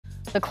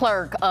The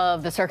clerk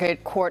of the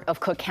Circuit Court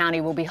of Cook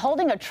County will be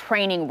holding a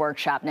training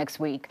workshop next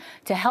week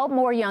to help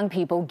more young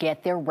people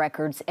get their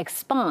records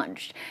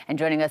expunged. And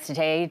joining us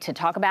today to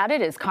talk about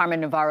it is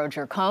Carmen Navarro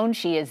Gercone.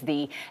 She is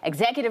the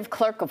Executive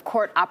Clerk of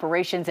Court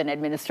Operations and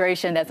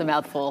Administration. That's a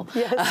mouthful.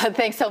 Yes.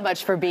 Thanks so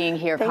much for being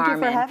here, Thank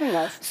Carmen. you for having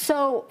us.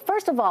 So,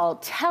 first of all,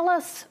 tell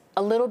us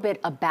a little bit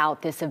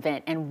about this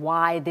event and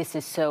why this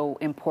is so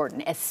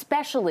important,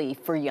 especially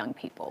for young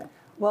people.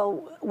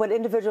 Well, what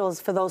individuals,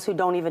 for those who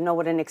don't even know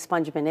what an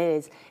expungement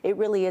is, it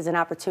really is an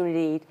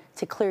opportunity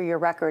to clear your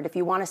record. If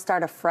you want to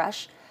start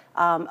afresh,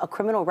 a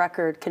criminal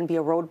record can be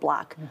a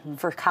roadblock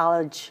for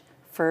college,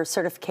 for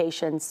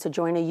certifications, to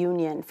join a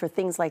union, for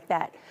things like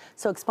that.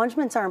 So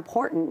expungements are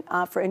important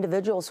for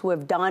individuals who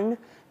have done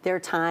their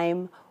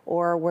time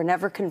or were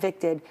never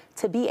convicted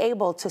to be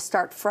able to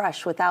start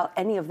fresh without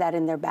any of that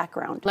in their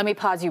background. Let me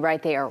pause you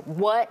right there.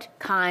 What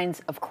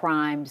kinds of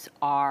crimes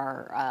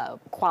are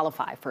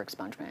qualify for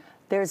expungement?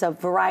 There's a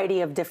variety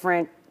of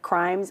different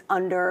crimes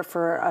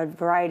for a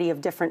variety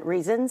of different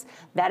reasons.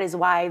 That is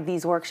why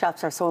these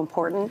workshops are so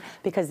important,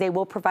 because they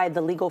will provide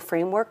the legal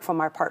framework from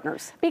our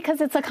partners.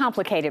 Because it's a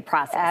complicated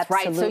process,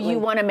 Absolutely. right? So you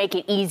want to make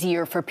it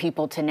easier for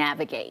people to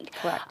navigate.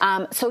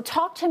 Correct. So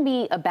talk to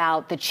me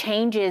about the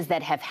changes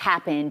that have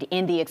happened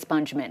in the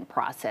expungement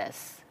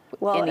process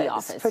in the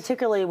office.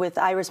 Particularly with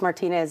Iris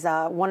Martinez,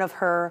 one of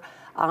her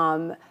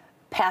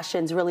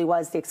passions really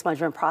was the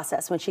expungement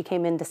process. When she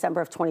came in December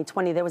of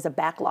 2020, there was a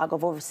backlog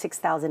of over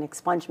 6,000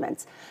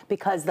 expungements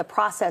because the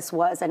process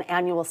was an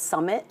annual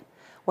summit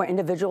where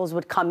individuals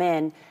would come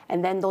in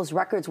and then those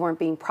records weren't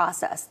being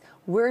processed.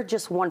 We're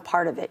just one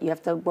part of it. You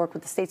have to work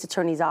with the state's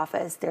attorney's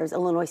office. There's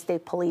Illinois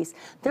State Police.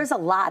 There's a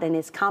lot and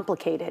it's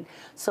complicated.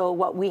 So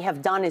what we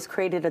have done is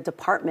created a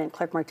department.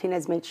 Clerk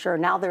Martinez made sure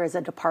now there is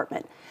a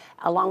department.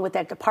 Along with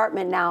that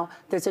department now,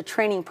 there's a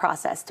training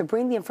process to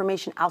bring the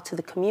information out to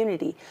the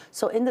community.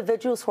 So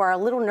individuals who are a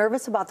little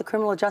nervous about the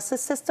criminal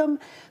justice system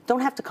don't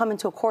have to come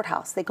into a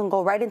courthouse. They can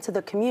go right into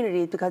the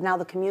community because now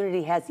the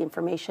community has the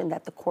information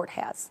that the court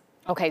has.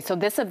 Okay, so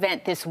this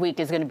event this week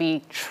is going to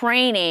be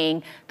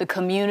training the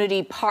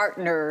community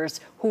partners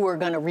who are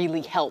going to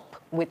really help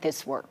with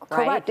this work,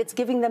 right? Correct. It's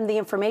giving them the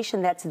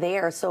information that's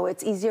there, so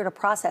it's easier to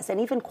process. And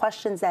even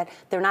questions that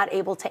they're not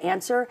able to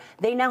answer,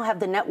 they now have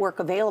the network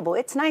available.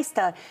 It's nice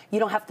you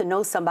don't have to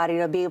know somebody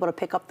to be able to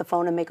pick up the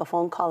phone and make a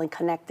phone call and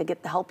connect to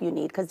get the help you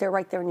need, because they're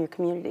right there in your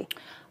community.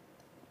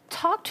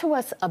 Talk to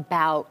us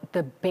about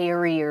the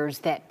barriers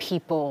that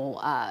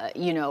people,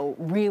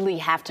 really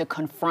have to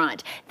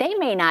confront. They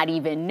may not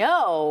even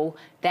know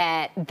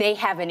that they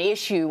have an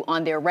issue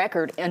on their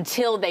record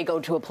until they go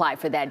to apply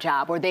for that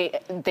job, or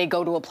they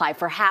go to apply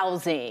for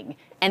housing,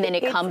 and then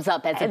it comes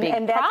up as a big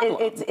problem.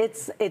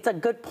 It's a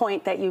good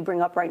point that you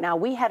bring up right now.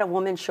 We had a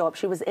woman show up.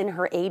 She was in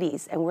her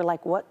 80s, and we're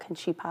like, what can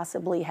she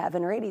possibly have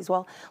in her 80s?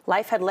 Well,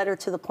 life had led her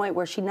to the point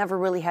where she never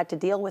really had to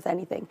deal with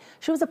anything.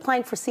 She was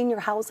applying for senior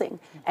housing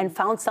and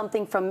found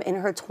something from in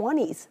her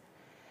 20s.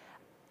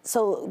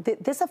 So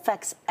this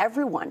affects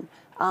everyone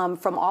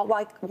from all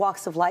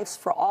walks of life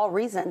for all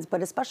reasons,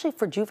 but especially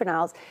for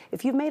juveniles.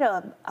 If you've made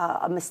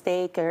a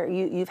mistake or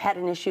you've had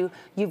an issue,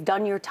 you've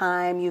done your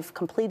time, you've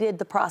completed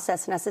the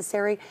process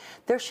necessary,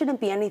 there shouldn't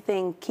be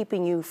anything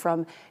keeping you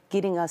from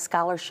getting a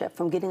scholarship,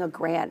 from getting a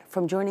grant,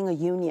 from joining a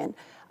union,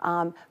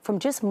 from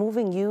just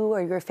moving you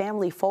or your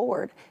family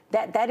forward.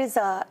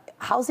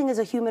 Housing is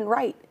a human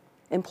right.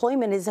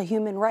 Employment is a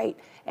human right,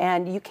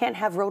 and you can't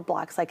have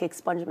roadblocks like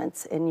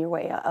expungements in your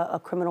way, a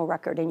criminal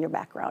record in your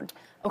background.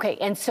 Okay,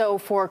 and so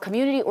for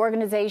community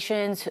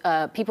organizations,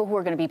 people who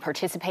are going to be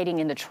participating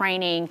in the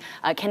training,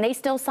 can they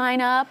still sign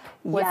up?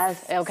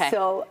 Yes. Okay.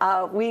 So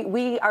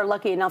we are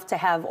lucky enough to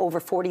have over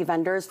 40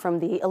 vendors, from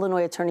the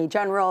Illinois Attorney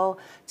General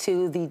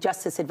to the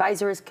Justice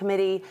Advisory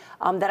Committee,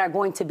 that are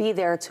going to be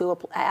there to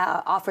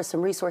offer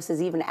some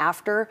resources even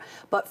after.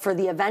 But for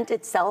the event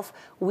itself,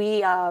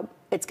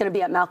 it's going to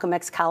be at Malcolm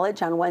X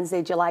College on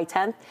Wednesday, July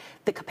 10th.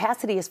 The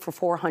capacity is for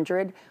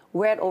 400.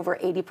 We're at over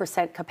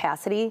 80%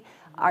 capacity.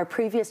 Our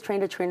previous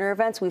train-to-trainer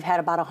events, we've had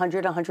about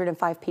 100,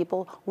 105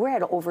 people. We're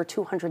at over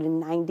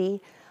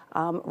 290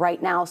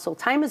 right now. So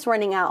time is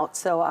running out.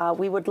 So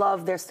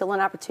there's still an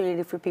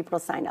opportunity for people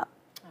to sign up.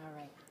 All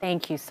right.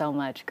 Thank you so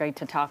much. Great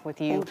to talk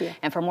with you. Thank you.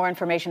 And for more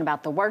information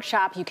about the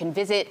workshop, you can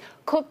visit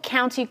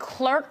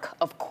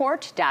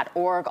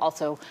cookcountyclerkofcourt.org.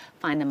 Also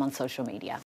find them on social media.